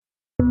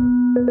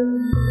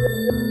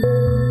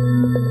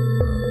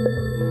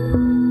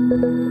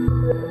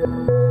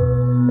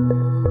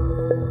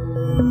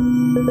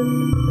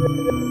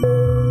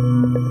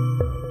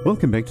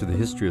Welcome back to the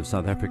History of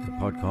South Africa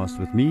podcast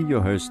with me, your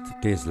host,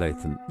 Des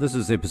Latham. This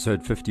is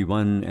episode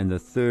 51, and the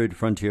Third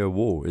Frontier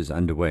War is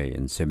underway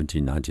in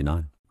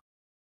 1799.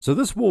 So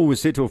this war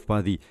was set off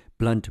by the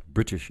blunt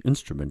British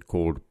instrument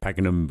called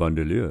Pakenham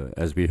Vandeleur,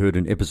 as we heard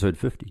in episode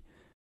 50.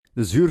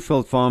 The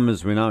Zuurveld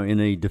farmers were now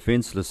in a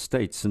defenceless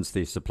state since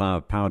their supply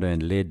of powder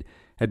and lead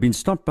had been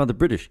stopped by the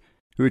British,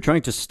 who were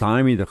trying to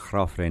stymie the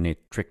Graaf Reinet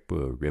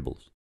Trekboer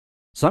rebels.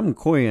 Some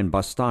Khoi and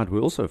Bastard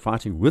were also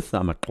fighting with the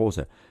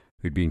amaXhosa,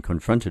 who'd been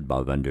confronted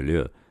by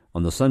Vandeleur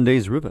on the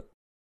Sundays River.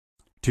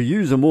 To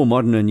use a more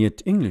modern and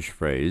yet English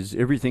phrase,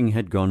 everything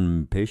had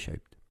gone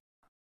pear-shaped.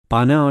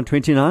 By now,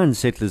 29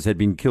 settlers had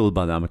been killed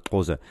by the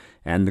amaXhosa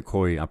and the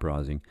Khoi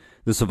uprising.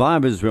 The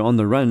survivors were on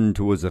the run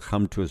towards the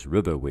Gamtoos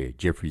River, where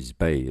Jeffreys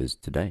Bay is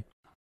today.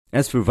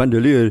 As for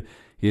Vandeleur,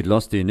 he had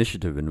lost the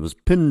initiative and was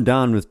pinned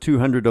down with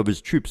 200 of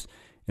his troops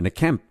in a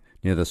camp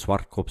near the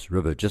Swartkops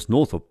River, just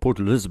north of Port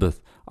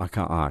Elizabeth,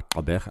 aka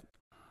Gqeberha.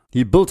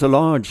 He built a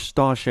large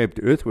star-shaped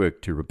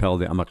earthwork to repel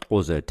the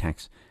amaXhosa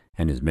attacks,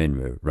 and his men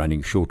were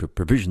running short of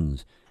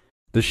provisions.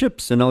 The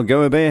ships in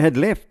Algoa Bay had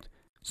left,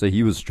 so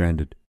he was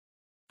stranded.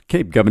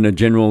 Cape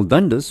Governor-General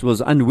Dundas was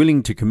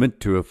unwilling to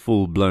commit to a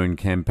full-blown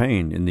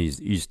campaign in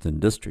these eastern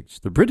districts.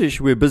 The British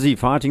were busy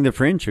fighting the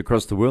French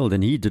across the world,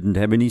 and he didn't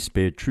have any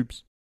spare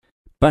troops.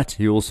 But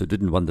he also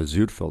didn't want the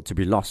Zuurveld to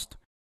be lost.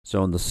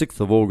 So on the 6th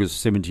of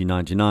August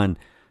 1799,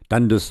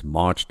 Dundas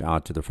marched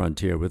out to the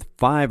frontier with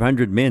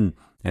 500 men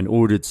and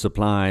ordered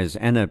supplies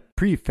and a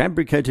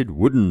prefabricated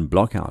wooden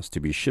blockhouse to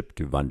be shipped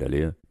to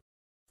Vandeleur.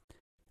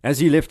 As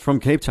he left from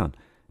Cape Town,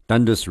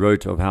 Dundas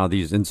wrote of how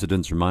these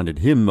incidents reminded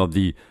him of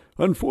the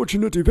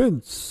unfortunate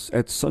events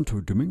at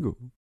Santo Domingo.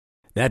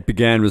 That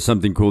began with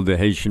something called the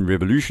Haitian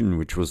Revolution,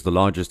 which was the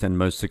largest and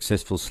most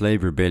successful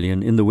slave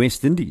rebellion in the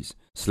West Indies.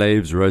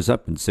 Slaves rose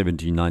up in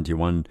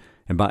 1791,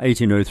 and by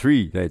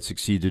 1803 they had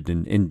succeeded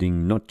in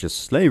ending not just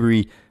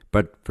slavery,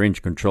 but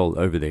French control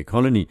over their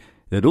colony.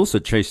 They had also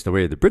chased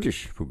away the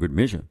British for good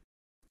measure.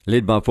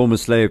 Led by former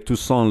slave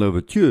Toussaint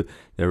Louverture,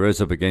 they rose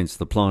up against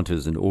the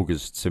planters in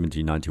August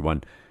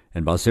 1791,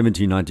 and by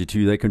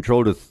 1792 they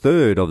controlled a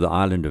third of the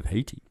island of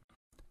Haiti.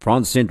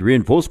 France sent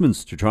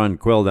reinforcements to try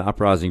and quell the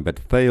uprising, but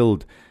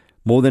failed.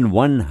 More than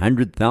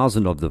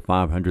 100,000 of the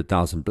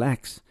 500,000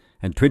 blacks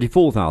and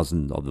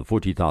 24,000 of the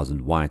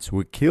 40,000 whites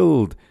were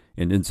killed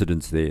in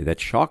incidents there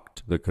that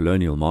shocked the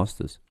colonial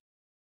masters.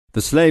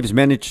 The slaves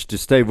managed to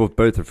stave off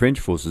both the French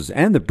forces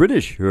and the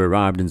British, who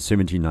arrived in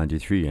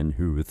 1793 and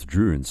who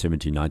withdrew in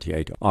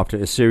 1798 after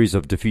a series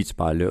of defeats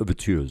by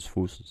Louverture's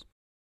forces.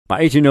 By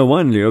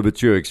 1801,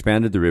 Louverture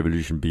expanded the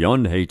revolution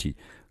beyond Haiti,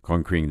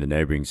 conquering the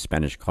neighboring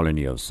Spanish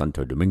colony of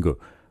Santo Domingo,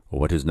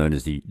 or what is known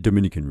as the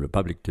Dominican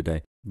Republic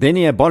today. Then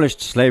he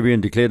abolished slavery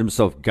and declared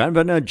himself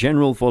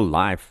Governor-General for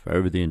life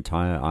over the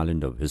entire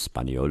island of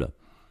Hispaniola.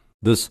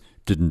 This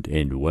didn't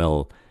end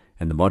well,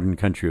 and the modern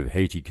country of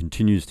Haiti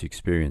continues to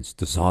experience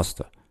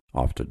disaster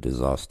after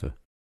disaster.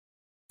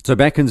 So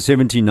back in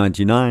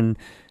 1799,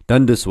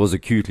 Dundas was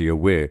acutely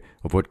aware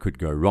of what could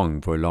go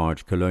wrong for a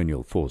large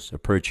colonial force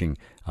approaching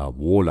a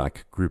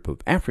warlike group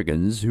of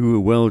Africans who were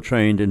well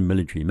trained in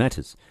military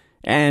matters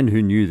and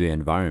who knew their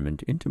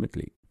environment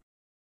intimately.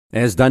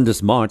 As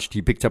Dundas marched,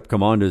 he picked up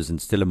commanders in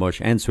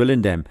Stellenbosch and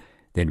Swellendam,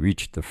 then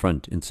reached the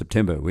front in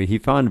September, where he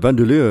found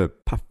Vandeleur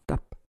puffed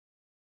up.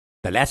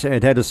 The latter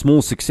had had a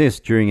small success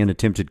during an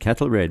attempted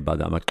cattle raid by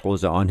the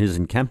amaXhosa on his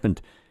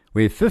encampment,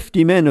 where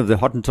 50 men of the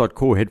Hottentot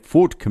Corps had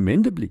fought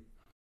commendably.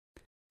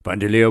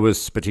 Vandeleur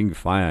was spitting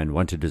fire and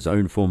wanted his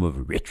own form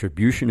of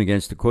retribution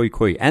against the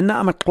Khoi and the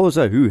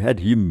amaXhosa who had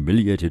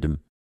humiliated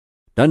him.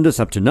 Dundas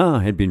up to now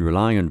had been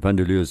relying on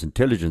Vandeleur's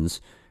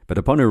intelligence, but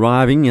upon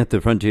arriving at the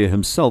frontier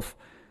himself,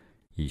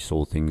 he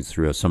saw things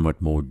through a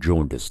somewhat more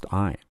jaundiced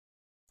eye.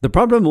 The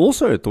problem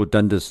also, thought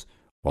Dundas,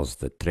 was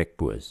the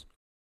Trekboers.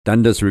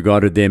 Dundas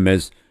regarded them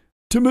as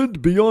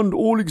timid beyond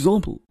all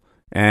example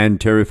and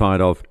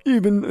terrified of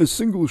even a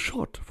single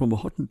shot from a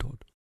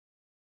Hottentot.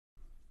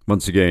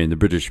 Once again, the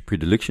British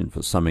predilection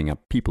for summing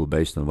up people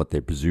based on what they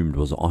presumed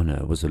was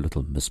honour was a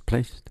little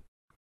misplaced.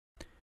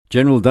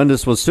 General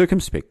Dundas was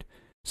circumspect,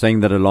 saying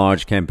that a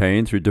large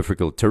campaign through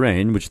difficult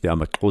terrain, which the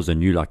amaXhosa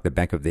knew like the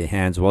back of their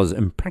hands, was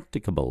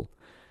impracticable.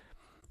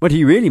 What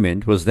he really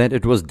meant was that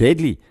it was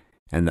deadly,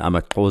 and the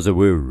amaXhosa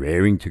were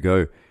raring to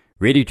go,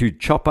 ready to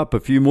chop up a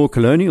few more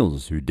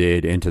colonials who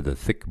dared enter the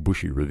thick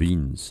bushy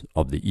ravines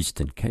of the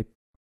Eastern Cape.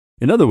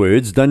 In other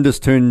words, Dundas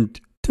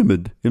turned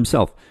timid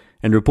himself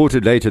and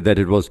reported later that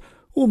it was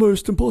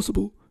almost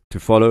impossible to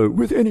follow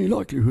with any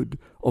likelihood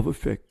of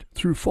effect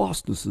through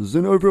fastnesses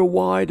and over a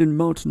wide and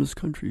mountainous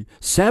country,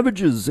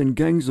 savages and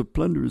gangs of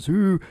plunderers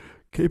who,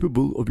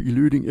 capable of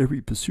eluding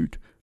every pursuit,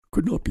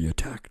 could not be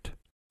attacked.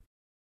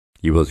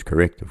 He was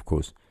correct, of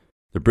course.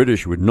 The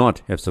British would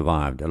not have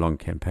survived a long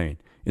campaign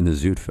in the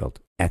Zuurveld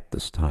at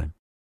this time.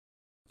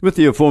 With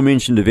the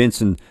aforementioned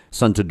events in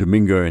Santo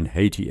Domingo and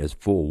Haiti as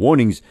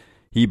forewarnings,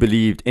 he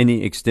believed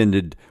any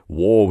extended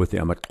war with the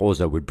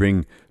amaXhosa would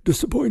bring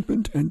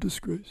disappointment and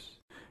disgrace,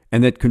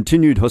 and that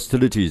continued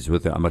hostilities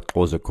with the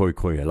amaXhosa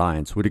Khoi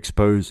alliance would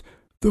expose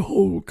the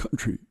whole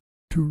country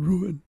to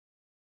ruin.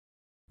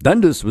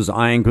 Dundas was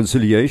eyeing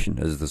conciliation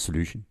as the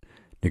solution,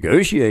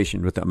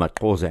 negotiation with the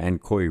Amaxhosa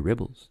and Khoi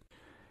rebels.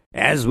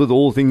 As with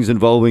all things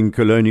involving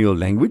colonial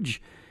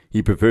language,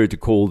 he preferred to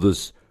call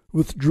this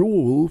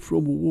withdrawal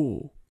from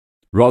war,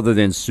 rather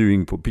than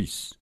suing for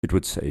peace. It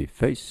would save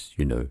face,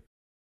 you know.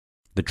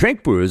 The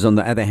Trek Boers, on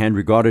the other hand,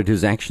 regarded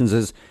his actions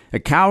as a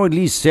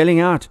cowardly selling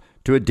out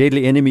to a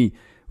deadly enemy,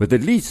 with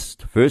at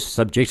least first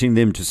subjecting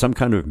them to some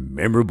kind of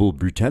memorable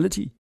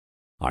brutality.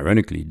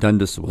 Ironically,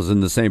 Dundas was in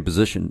the same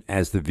position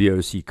as the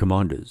VOC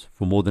commanders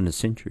for more than a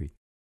century.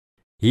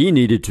 He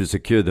needed to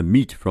secure the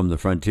meat from the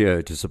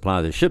frontier to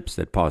supply the ships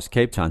that passed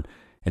Cape Town,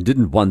 and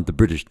didn't want the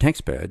British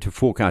taxpayer to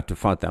fork out to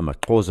fight the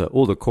Amaxhosa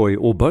or the Khoi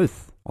or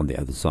both on the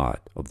other side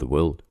of the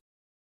world.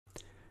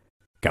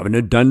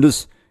 Governor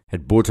Dundas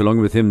had brought along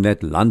with him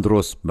that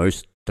Landros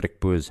most Trek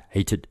Boers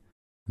hated,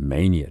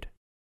 Mynheer.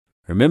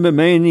 Remember,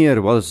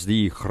 Mynheer was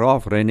the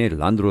Graaf Reinet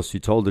Landros who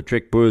told the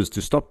Trek Boers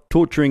to stop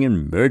torturing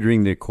and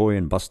murdering their Khoi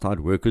and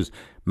bastard workers,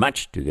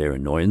 much to their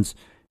annoyance,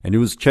 and who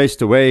was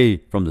chased away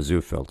from the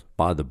Zuurveld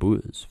by the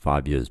Boers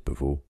 5 years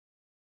before.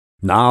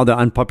 Now the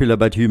unpopular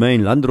but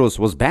humane Landros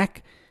was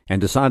back and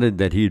decided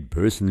that he'd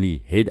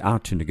personally head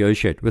out to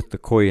negotiate with the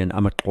Khoi and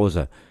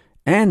Amaxhosa,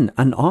 and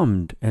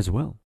unarmed as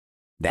well.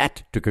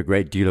 That took a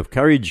great deal of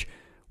courage,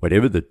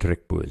 whatever the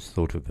Trek Boers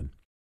thought of him.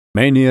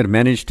 Mynheer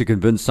managed to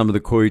convince some of the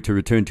Khoi to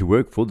return to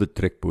work for the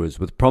Trek Boers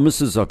with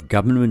promises of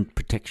government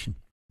protection,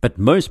 but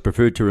most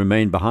preferred to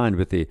remain behind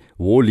with their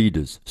war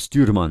leaders,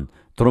 Stuurman,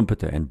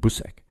 Trompeter and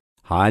Busak,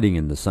 hiding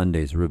in the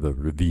Sundays River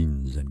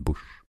ravines and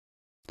bush.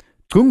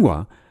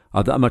 Tungwa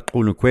of the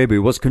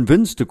Amaxhosa was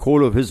convinced to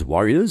call off his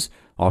warriors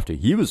after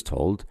he was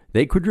told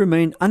they could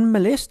remain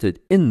unmolested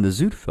in the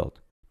Zuurveld.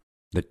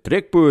 The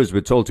Trek Boers were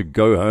told to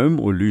go home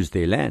or lose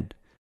their land.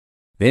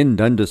 Then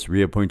Dundas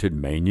reappointed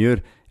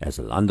Mynheer as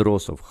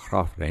Landros of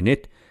Graaf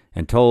Reinet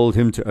and told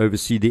him to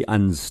oversee the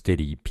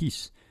unsteady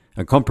peace,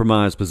 a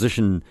compromise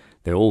position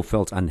they all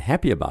felt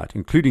unhappy about,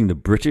 including the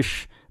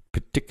British,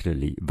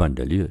 particularly Van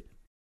der Leeuw.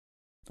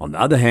 On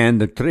the other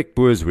hand, the Trek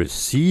Boers were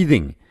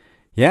seething.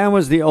 Here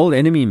was the old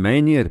enemy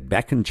Mynheer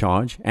back in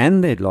charge,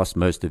 and they'd lost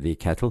most of their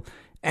cattle,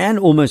 and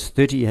almost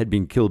 30 had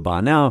been killed by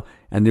now,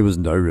 and there was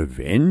no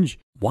revenge.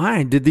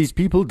 Why did these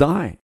people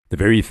die? The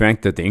very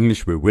fact that the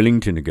English were willing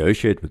to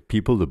negotiate with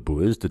people the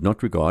Boers did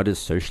not regard as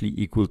socially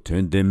equal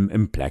turned them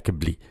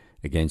implacably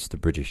against the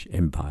British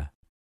Empire.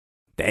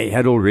 They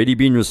had already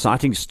been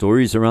reciting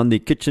stories around their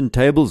kitchen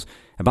tables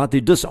about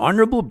the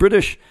dishonourable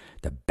British,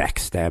 the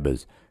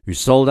backstabbers, who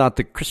sold out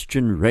the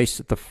Christian race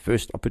at the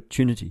first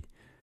opportunity.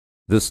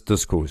 This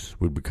discourse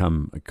would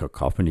become a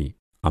cacophony,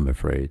 I'm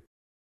afraid.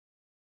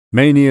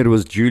 Mynheer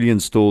was duly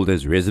installed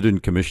as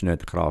resident commissioner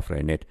at Graaf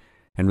Reinet,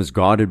 and was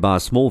guarded by a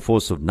small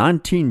force of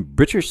 19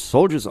 British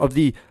soldiers of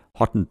the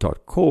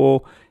Hottentot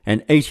Corps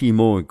and 80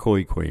 more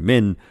Khoi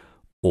men,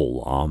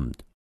 all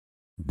armed.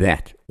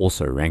 That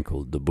also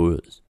rankled the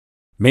Boers.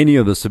 Many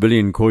of the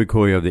civilian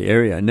Khoi of the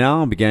area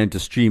now began to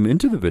stream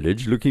into the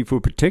village looking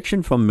for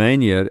protection from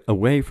Mynheer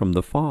away from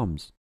the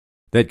farms.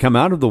 They had come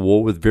out of the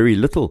war with very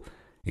little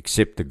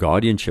except the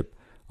guardianship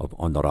of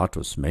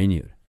Honoratus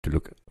Mynheer to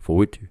look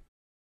forward to.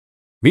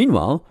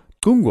 Meanwhile,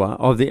 Tungwa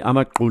of the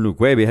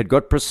Amaxhosa had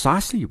got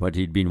precisely what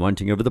he'd been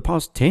wanting over the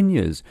past 10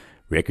 years,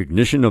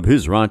 recognition of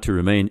his right to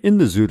remain in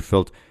the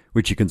Zuurveld,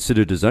 which he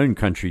considered his own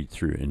country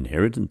through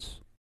inheritance.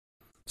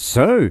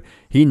 So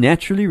he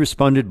naturally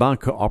responded by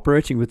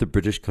cooperating with the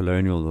British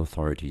colonial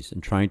authorities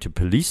and trying to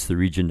police the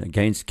region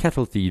against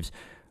cattle thieves,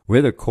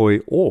 whether Khoi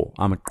or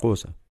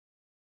Amaxhosa.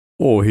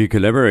 Or he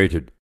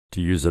collaborated,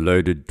 to use a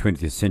loaded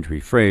 20th century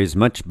phrase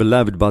much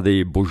beloved by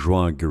the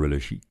bourgeois guerrilla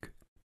chic.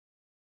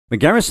 A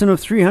garrison of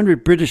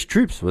 300 British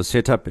troops was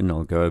set up in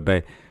Algoa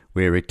Bay,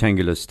 where a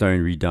rectangular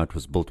stone redoubt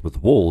was built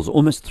with walls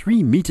almost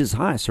 3 meters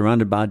high,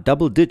 surrounded by a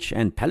double ditch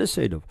and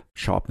palisade of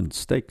sharpened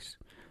stakes.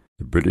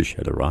 The British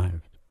had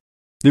arrived.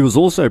 There was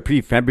also a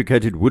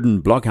prefabricated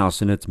wooden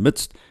blockhouse in its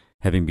midst,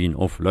 having been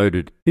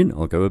offloaded in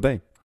Algoa Bay.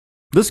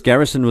 This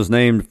garrison was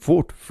named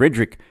Fort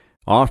Frederick,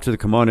 after the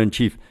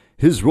commander-in-chief,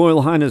 His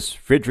Royal Highness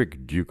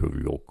Frederick, Duke of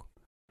York.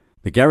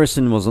 The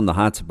garrison was on the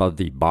heights above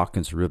the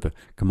Barkens River,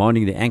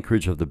 commanding the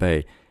anchorage of the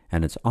bay,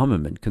 and its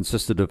armament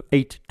consisted of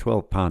 8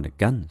 12-pounder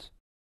guns.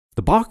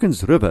 The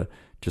Barkens River,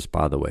 just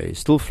by the way,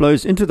 still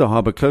flows into the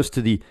harbour close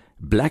to the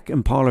Black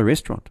Impala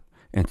restaurant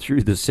and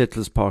through the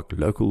Settlers Park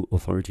Local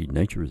Authority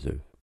Nature Reserve.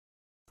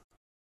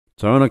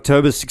 So on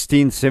October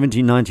 16,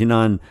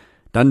 1799,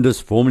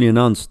 Dundas formally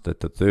announced that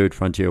the Third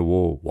Frontier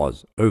War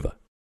was over.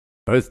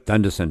 Both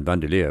Dundas and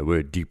Van der Leeuw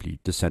were deeply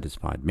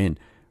dissatisfied men,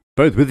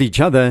 both with each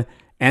other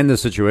and the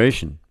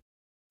situation.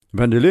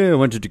 Van der Leeuw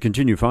wanted to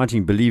continue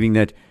fighting, believing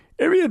that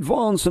every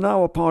advance on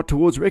our part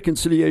towards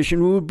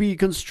reconciliation will be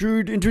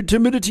construed into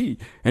timidity,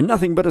 and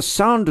nothing but a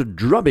sound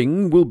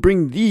drubbing will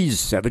bring these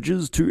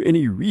savages to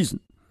any reason.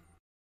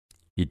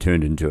 He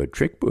turned into a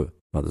Trek Boer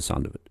by the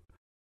sound of it.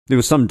 There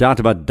was some doubt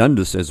about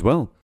Dundas as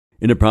well.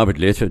 In a private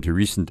letter to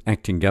recent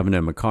acting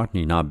Governor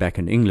Macartney, now back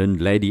in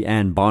England, Lady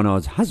Anne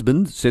Barnard's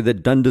husband said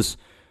that Dundas,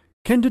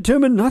 can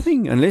determine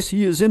nothing unless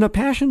he is in a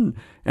passion,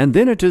 and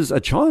then it is a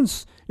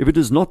chance if it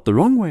is not the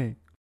wrong way.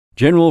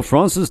 General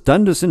Francis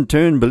Dundas in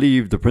turn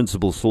believed the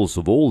principal source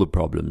of all the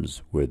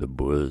problems were the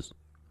Boers.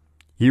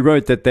 He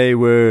wrote that they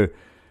were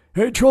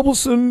a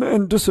troublesome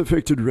and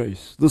disaffected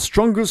race, the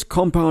strongest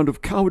compound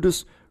of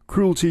cowardice,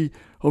 cruelty,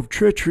 of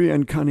treachery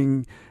and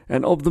cunning,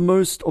 and of the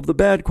most of the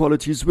bad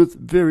qualities, with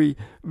very,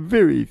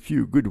 very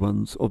few good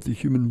ones of the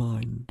human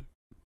mind.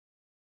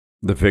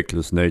 The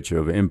feckless nature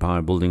of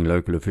empire-building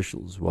local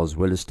officials was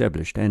well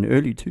established and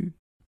early too.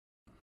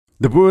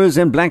 The Boers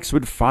and blacks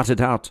would fight it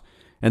out,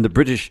 and the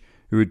British,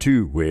 who were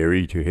too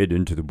wary to head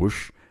into the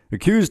bush,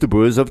 accused the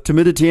Boers of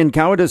timidity and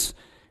cowardice,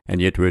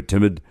 and yet were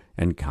timid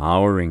and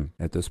cowering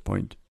at this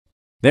point.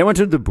 They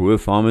wanted the Boer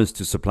farmers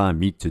to supply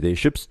meat to their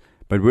ships,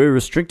 but were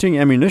restricting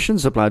ammunition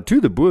supply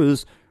to the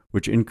Boers,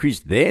 which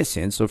increased their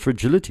sense of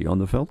fragility on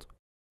the veldt.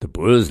 The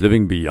Boers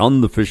living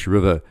beyond the Fish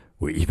River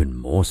were even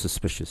more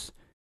suspicious.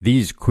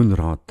 These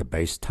Coenraad the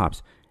Base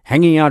types,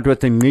 hanging out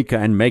with Ngqika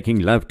and making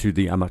love to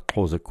the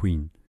Amaxhosa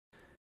queen.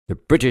 The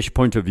British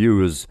point of view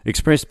was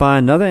expressed by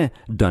another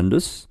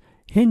Dundas,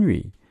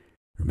 Henry.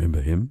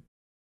 Remember him?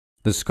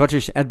 The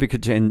Scottish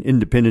advocate and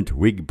independent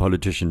Whig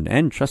politician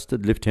and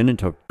trusted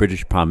lieutenant of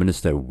British Prime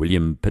Minister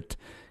William Pitt,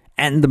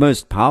 and the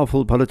most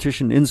powerful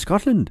politician in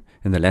Scotland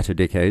in the latter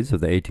decades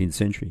of the 18th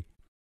century.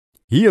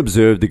 He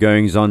observed the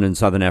goings-on in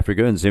southern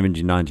Africa in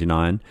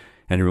 1799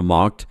 and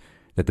remarked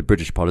that the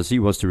British policy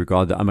was to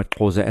regard the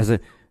Amaxhosa as a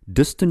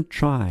distant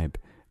tribe,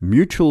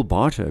 mutual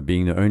barter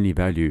being the only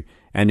value,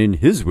 and in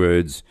his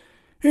words,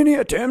 "Any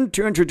attempt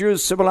to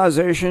introduce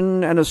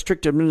civilization and a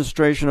strict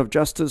administration of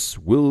justice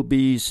will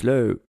be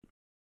slow.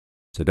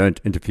 So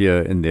don't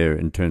interfere in their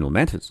internal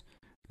matters.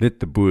 Let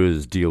the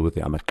Boers deal with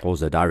the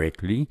Amaxhosa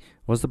directly,"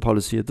 was the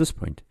policy at this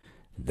point.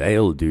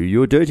 "They'll do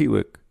your dirty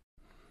work."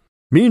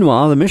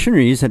 Meanwhile, the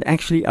missionaries had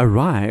actually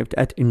arrived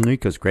at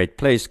Ngqika's Great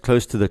Place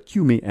close to the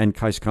Kyumi and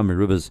Keiskamma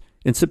rivers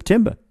in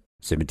September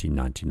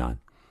 1799.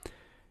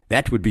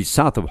 That would be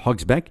south of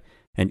Hogsback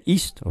and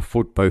east of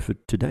Fort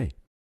Beaufort today.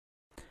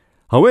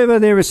 However,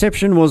 their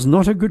reception was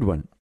not a good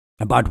one.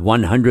 About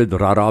 100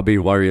 Rarabe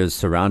warriors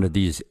surrounded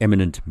these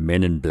eminent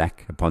men in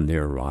black upon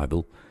their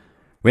arrival.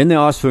 When they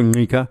asked for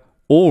Ngqika,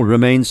 all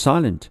remained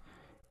silent.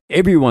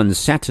 Everyone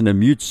sat in a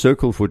mute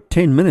circle for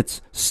 10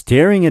 minutes,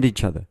 staring at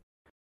each other.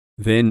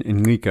 Then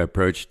Ngqika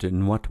approached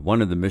in what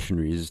one of the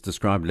missionaries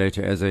described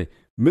later as a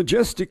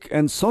majestic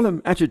and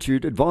solemn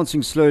attitude,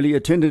 advancing slowly,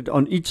 attended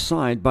on each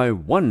side by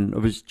one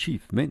of his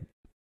chief men.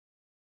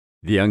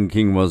 The young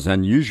king was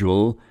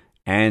unusual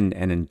and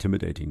an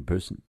intimidating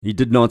person. He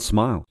did not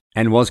smile,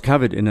 and was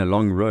covered in a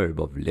long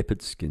robe of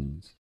leopard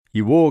skins.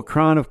 He wore a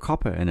crown of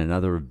copper and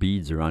another of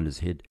beads around his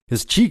head.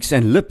 His cheeks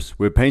and lips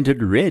were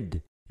painted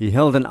red. He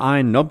held an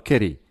iron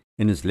knobkerrie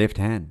in his left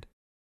hand.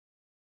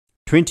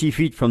 20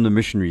 feet from the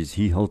missionaries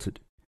he halted,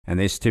 and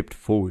they stepped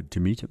forward to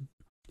meet him.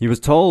 He was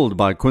told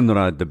by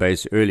Coenraad the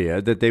Base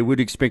earlier that they would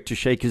expect to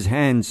shake his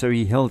hand, so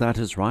he held out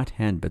his right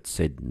hand but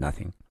said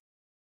nothing.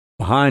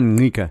 Behind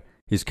Ngqika,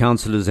 his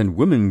councillors and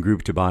women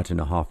grouped about in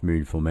a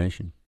half-moon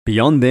formation.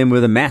 Beyond them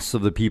were the mass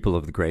of the people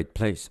of the Great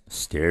Place,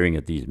 staring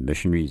at these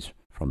missionaries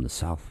from the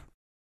south.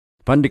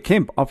 Van der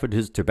Kemp offered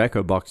his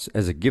tobacco box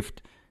as a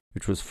gift,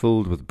 which was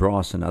filled with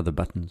brass and other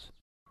buttons.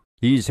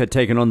 These had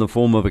taken on the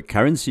form of a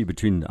currency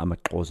between the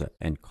Amaxhosa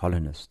and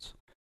colonists.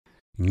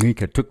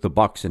 Ngqika took the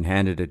box and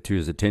handed it to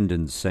his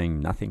attendants,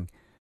 saying nothing.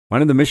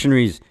 One of the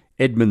missionaries,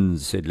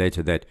 Edmonds, said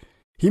later that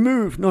he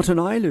moved not an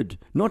eyelid,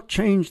 not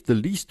changed the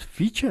least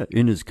feature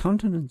in his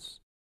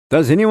countenance.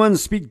 "Does anyone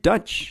speak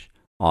Dutch?"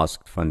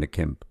 asked Van der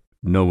Kemp.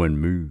 No one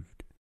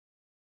moved.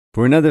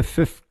 For another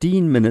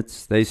 15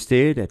 minutes they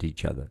stared at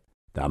each other,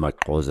 the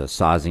Amaxhosa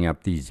sizing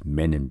up these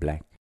men in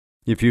black.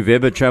 If you've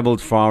ever travelled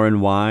far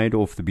and wide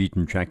off the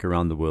beaten track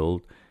around the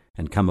world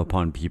and come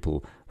upon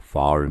people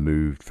far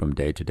removed from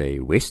day-to-day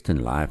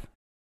Western life,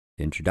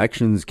 the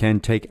introductions can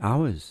take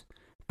hours.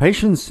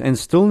 Patience and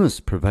stillness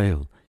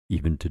prevail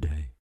even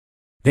today.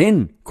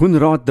 Then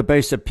Coenraad the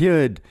Base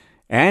appeared,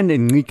 and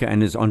Ngqika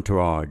and his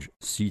entourage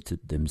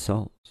seated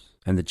themselves,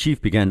 and the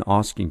chief began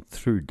asking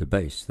through the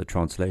Base, the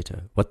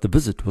translator, what the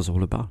visit was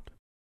all about.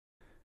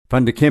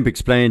 Van der Kemp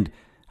explained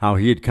how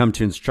he had come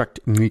to instruct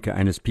Ngqika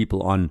and his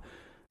people on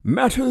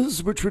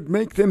matters which would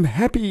make them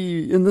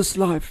happy in this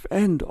life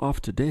and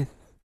after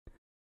death,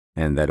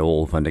 and that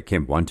all Van der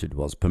Kemp wanted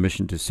was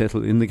permission to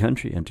settle in the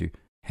country and to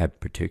have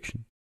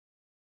protection.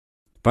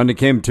 Van der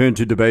Kemp turned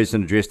to the Base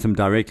and addressed him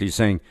directly,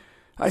 saying,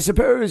 "I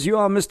suppose you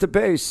are Mr.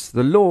 Base.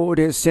 The Lord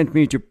has sent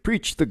me to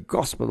preach the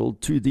gospel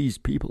to these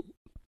people."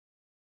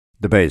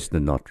 The Base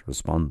did not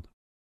respond.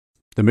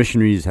 The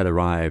missionaries had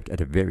arrived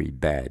at a very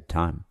bad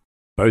time.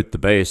 Both the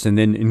Base and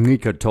then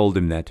Ngqika told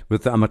him that,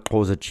 with the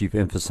Amaxhosa chief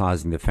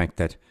emphasizing the fact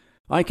that,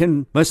 "I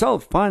can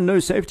myself find no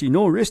safety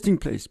nor resting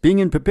place, being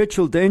in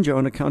perpetual danger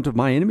on account of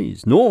my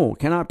enemies, nor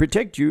can I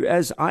protect you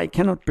as I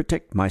cannot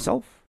protect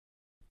myself."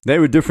 They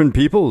were different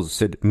peoples,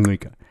 said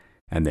Ngqika,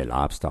 and their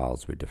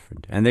lifestyles were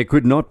different, and they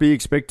could not be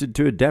expected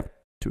to adapt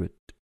to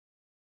it.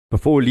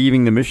 Before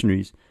leaving the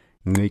missionaries,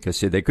 Ngika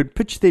said they could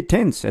pitch their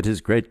tents at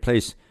his great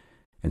place,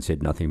 and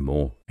said nothing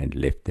more and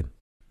left them.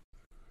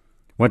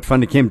 What Van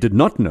der Kemp did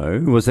not know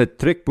was that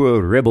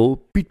Trekboer rebel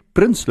Piet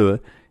Prinsloo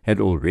had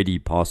already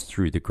passed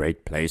through the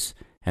great place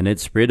and had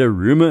spread a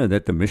rumor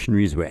that the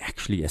missionaries were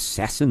actually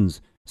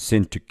assassins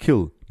sent to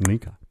kill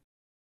Ngika.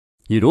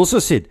 He had also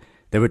said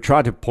they would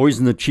try to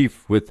poison the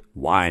chief with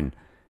wine.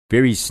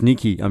 Very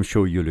sneaky, I'm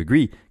sure you'll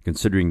agree,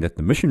 considering that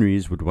the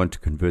missionaries would want to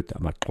convert the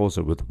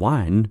amaXhosa with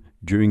wine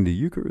during the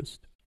Eucharist.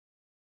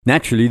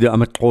 Naturally, the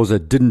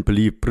amaXhosa didn't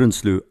believe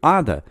Prinsloo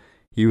either.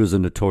 He was a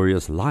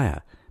notorious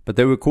liar, but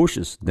they were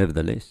cautious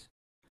nevertheless.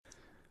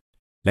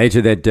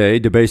 Later that day,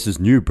 De Buys's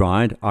new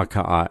bride,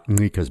 aka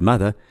Ngika's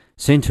mother,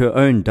 sent her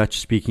own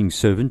Dutch-speaking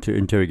servant to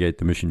interrogate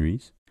the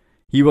missionaries.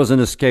 He was an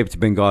escaped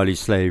Bengali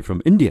slave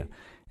from India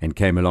and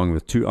came along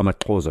with 2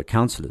 amaXhosa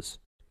councillors.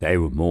 They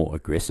were more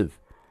aggressive.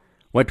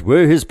 What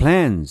were his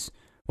plans?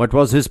 What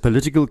was his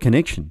political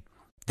connection?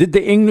 Did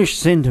the English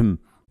send him?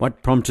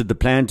 What prompted the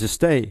plan to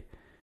stay?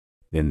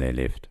 Then they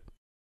left.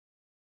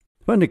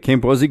 Van der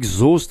Kemp was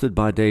exhausted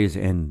by day's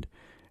end,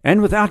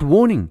 and without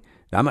warning,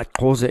 the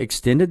amaXhosa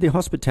extended their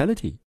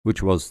hospitality,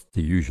 which was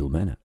the usual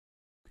manner.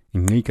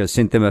 Ngika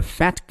sent them a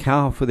fat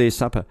cow for their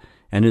supper,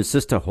 and his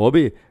sister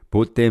Hobe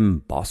brought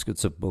them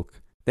baskets of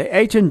milk. They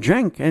ate and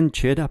drank and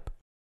cheered up.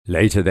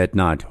 Later that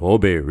night,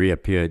 Hobe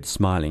reappeared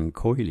smiling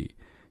coyly,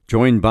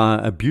 joined by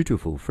a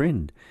beautiful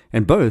friend,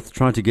 and both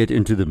tried to get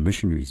into the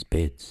missionaries'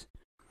 beds.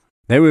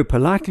 They were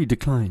politely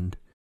declined.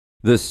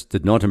 This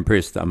did not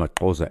impress the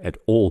amaXhosa at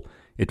all.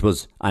 It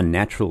was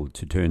unnatural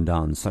to turn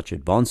down such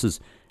advances,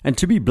 and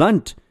to be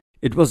blunt,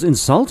 it was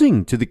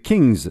insulting to the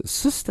king's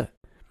sister.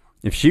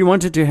 If she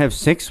wanted to have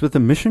sex with the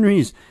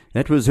missionaries,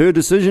 that was her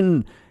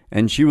decision,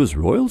 and she was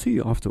royalty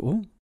after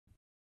all.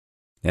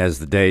 As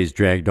the days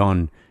dragged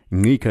on,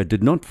 Ngika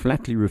did not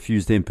flatly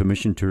refuse them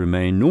permission to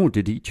remain, nor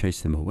did he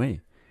chase them away.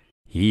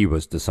 He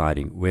was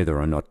deciding whether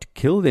or not to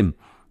kill them,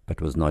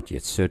 but was not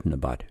yet certain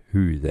about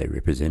who they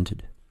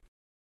represented.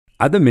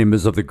 Other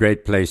members of the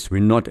great place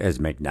were not as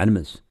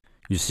magnanimous.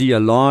 You see, a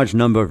large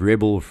number of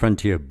rebel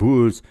frontier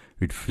Boers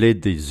who'd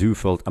fled the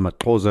Zuveld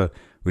amaXhosa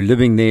were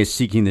living there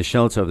seeking the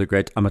shelter of the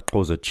great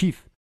amaXhosa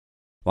chief.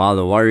 While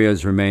the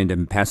warriors remained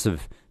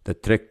impassive, the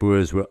Trek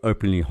Boers were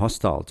openly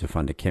hostile to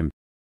Van der Kemp.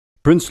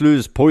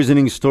 Prinsloo's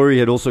poisoning story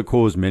had also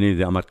caused many of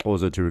the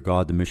amaXhosa to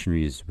regard the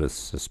missionaries with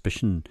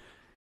suspicion,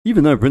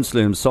 even though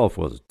Prinsloo himself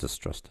was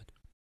distrusted.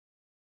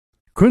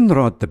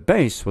 Coenraad de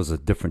Buys was a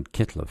different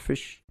kettle of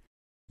fish.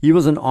 He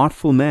was an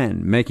artful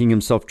man, making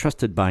himself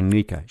trusted by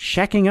Ngika,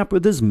 shacking up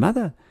with his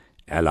mother,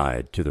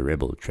 allied to the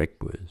rebel Trek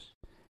Boers.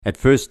 At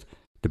first,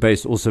 de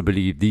Buys also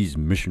believed these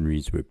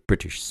missionaries were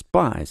British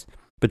spies,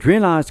 but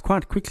realized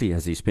quite quickly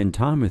as he spent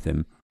time with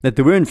them that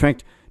there were in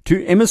fact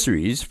 2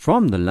 emissaries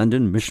from the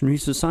London Missionary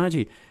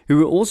Society, who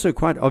were also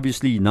quite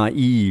obviously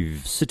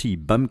naive city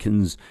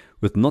bumpkins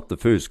with not the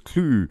first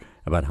clue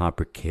about how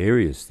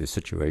precarious their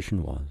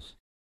situation was.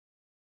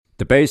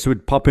 De Buys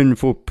would pop in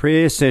for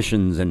prayer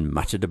sessions and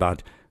muttered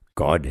about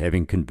God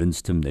having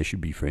convinced him they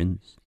should be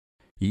friends.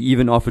 He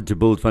even offered to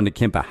build Van der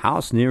Kemp a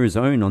house near his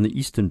own on the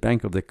eastern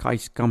bank of the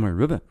Keiskammer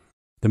River.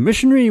 The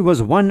missionary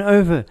was won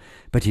over,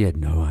 but he had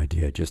no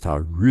idea just how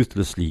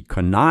ruthlessly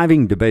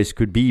conniving de Buys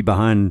could be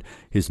behind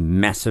his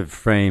massive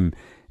frame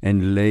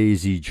and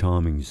lazy,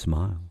 charming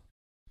smile.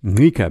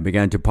 Ngika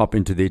began to pop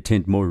into their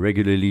tent more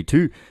regularly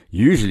too,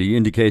 usually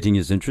indicating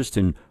his interest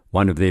in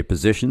one of their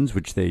possessions,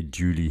 which they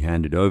duly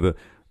handed over,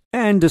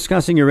 and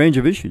discussing a range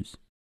of issues.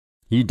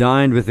 He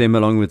dined with them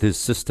along with his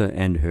sister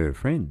and her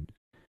friend.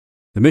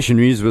 The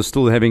missionaries were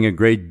still having a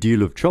great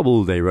deal of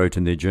trouble, they wrote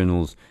in their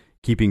journals,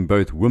 keeping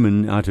both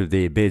women out of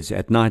their beds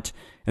at night,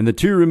 and the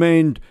 2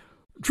 remained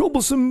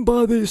troublesome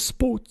by their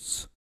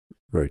sports,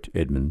 wrote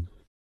Edmund.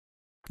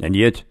 And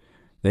yet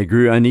they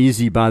grew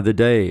uneasy by the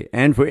day,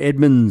 and for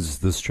Edmunds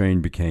the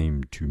strain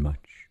became too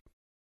much.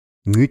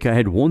 Ngika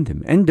had warned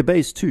them, and de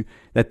Buys too,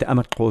 that the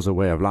amaXhosa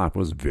way of life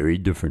was very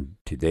different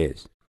to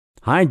theirs.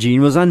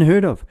 Hygiene was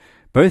unheard of.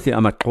 Both the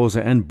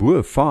amaXhosa and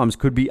Boer farms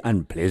could be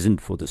unpleasant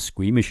for the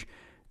squeamish.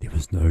 There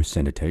was no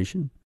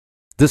sanitation.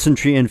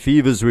 Dysentery and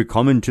fevers were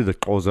common to the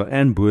Xhosa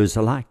and Boers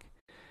alike.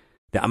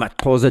 The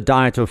amaXhosa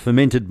diet of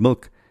fermented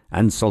milk,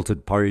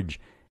 unsalted porridge,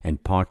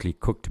 and partly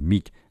cooked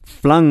meat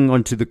flung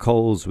onto the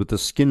coals with the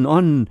skin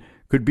on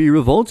could be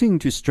revolting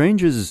to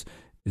strangers,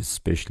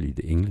 especially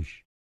the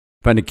English.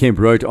 Van der Kemp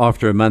wrote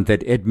after a month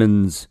at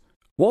Edmunds,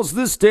 "Was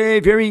this day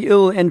very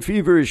ill and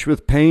feverish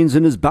with pains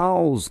in his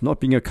bowels, not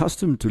being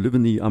accustomed to live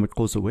in the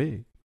amaXhosa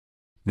way."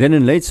 Then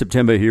in late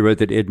September he wrote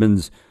that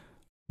Edmunds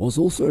was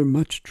also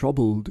much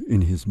troubled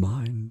in his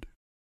mind.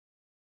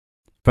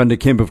 Van der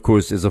Kemp, of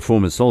course, as a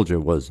former soldier,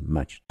 was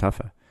much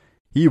tougher.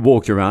 He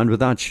walked around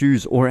without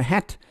shoes or a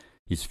hat,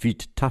 his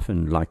feet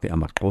toughened like the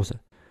amaXhosa.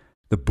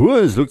 The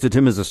Boers looked at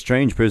him as a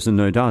strange person,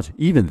 no doubt.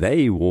 Even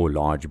they wore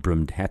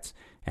large-brimmed hats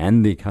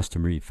and their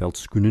customary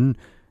veldskoenen,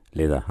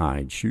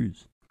 leather-hide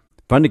shoes.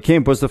 Van der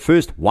Kemp was the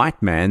first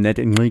white man that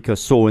Ngika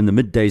saw in the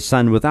midday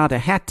sun without a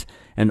hat,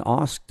 and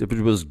asked if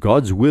it was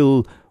God's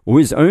will or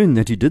his own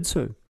that he did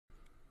so.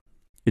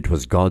 It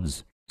was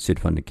God's, said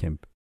Van der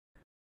Kemp.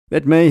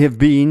 That may have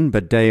been,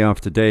 but day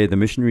after day the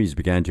missionaries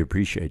began to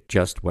appreciate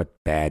just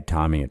what bad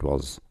timing it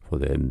was for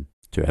them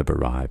to have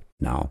arrived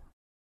now.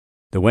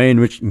 The way in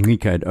which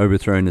Ngqika had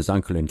overthrown his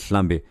uncle in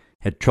Hlambe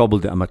had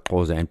troubled the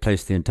amaXhosa and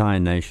placed the entire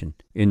nation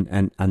in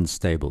an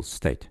unstable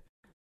state.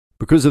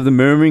 Because of the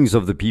murmurings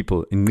of the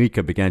people,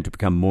 Ngqika began to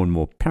become more and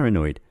more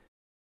paranoid.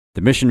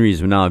 The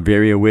missionaries were now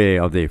very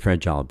aware of their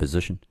fragile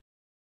position.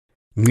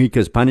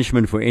 Ngqika's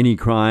punishment for any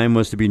crime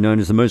was to be known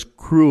as the most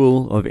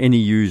cruel of any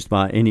used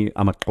by any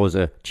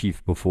amaXhosa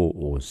chief before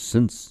or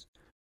since.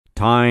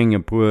 Tying a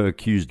poor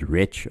accused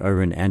wretch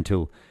over an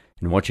anthill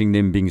and watching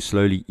them being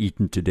slowly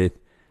eaten to death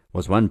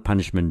was one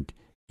punishment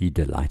he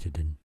delighted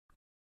in.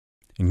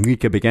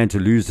 Ngqika began to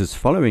lose his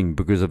following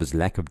because of his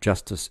lack of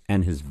justice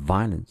and his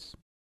violence.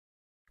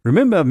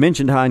 Remember, I've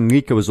mentioned how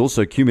Ngqika was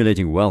also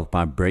accumulating wealth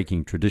by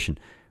breaking tradition.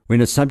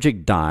 When a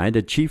subject died,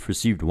 a chief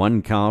received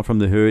one cow from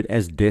the herd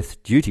as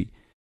death duty.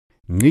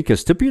 Ngqika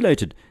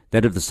stipulated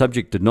that if the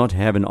subject did not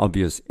have an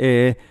obvious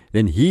heir,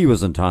 then he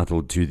was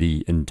entitled to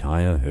the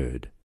entire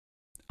herd.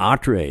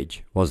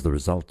 Outrage was the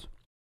result.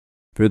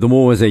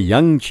 Furthermore, as a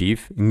young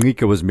chief,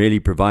 Ngqika was merely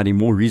providing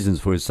more reasons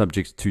for his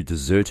subjects to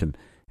desert him,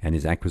 and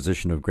his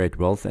acquisition of great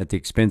wealth at the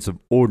expense of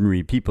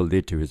ordinary people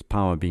led to his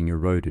power being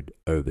eroded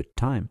over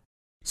time.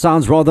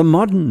 Sounds rather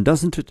modern,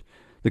 doesn't it?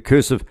 The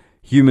curse of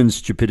human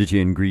stupidity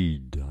and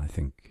greed, I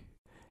think.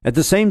 At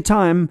the same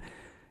time,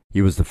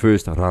 he was the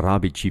first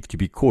Rarabi chief to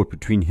be caught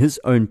between his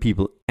own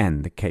people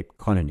and the Cape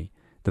Colony,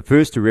 the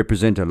first to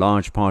represent a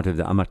large part of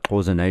the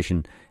amaXhosa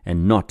nation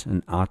and not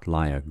an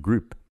outlier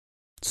group.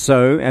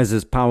 So, as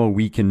his power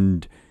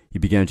weakened, he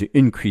began to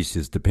increase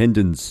his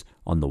dependence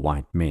on the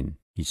white men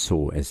he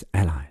saw as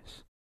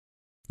allies.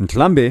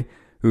 Hlambe,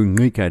 who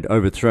Ngqika had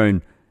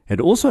overthrown, had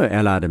also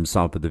allied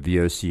himself with the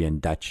VOC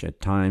and Dutch at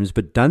times,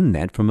 but done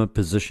that from a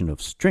position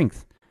of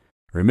strength.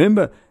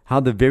 Remember how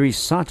the very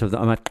sight of the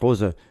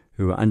amaXhosa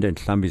who were under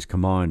Hlambe's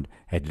command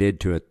had led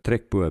to a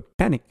Trekboer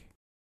panic.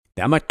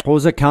 The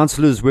amaXhosa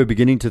councillors were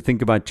beginning to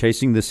think about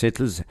chasing the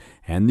settlers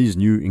and these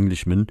new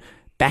Englishmen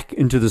back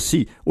into the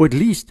sea, or at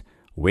least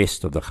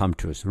west of the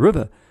Gamtoos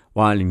River,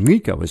 while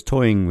Ngqika was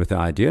toying with the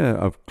idea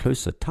of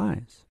closer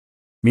ties.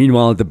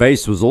 Meanwhile, the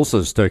base was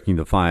also stoking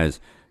the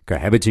fires,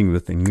 cohabiting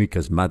with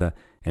Ngqika's mother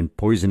and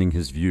poisoning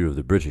his view of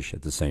the British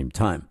at the same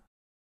time.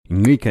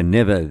 Ngqika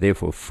never,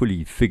 therefore,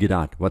 fully figured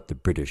out what the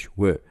British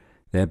were.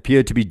 They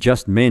appeared to be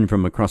just men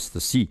from across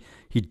the sea.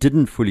 He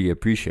didn't fully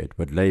appreciate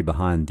what lay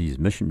behind these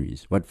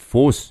missionaries, what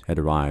force had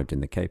arrived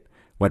in the Cape,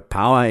 what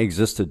power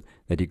existed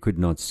that he could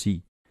not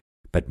see.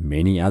 But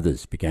many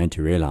others began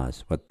to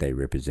realize what they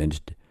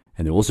represented,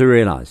 and they also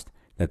realized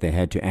that they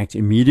had to act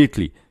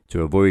immediately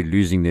to avoid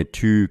losing their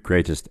two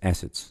greatest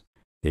assets,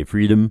 their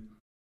freedom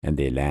and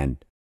their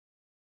land.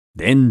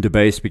 Then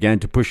DeBase began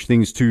to push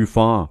things too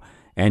far,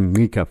 and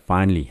Ngqika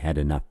finally had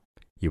enough.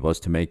 He was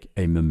to make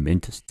a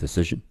momentous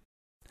decision,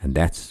 and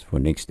that's for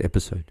next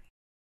episode.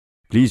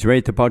 Please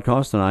rate the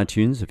podcast on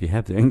iTunes if you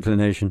have the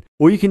inclination,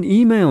 or you can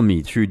email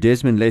me through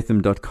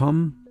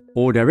desmondlatham.com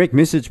or direct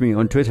message me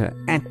on Twitter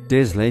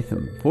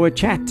 @DesLatham for a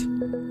chat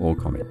or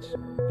comments.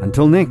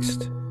 Until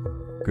next,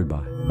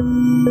 goodbye.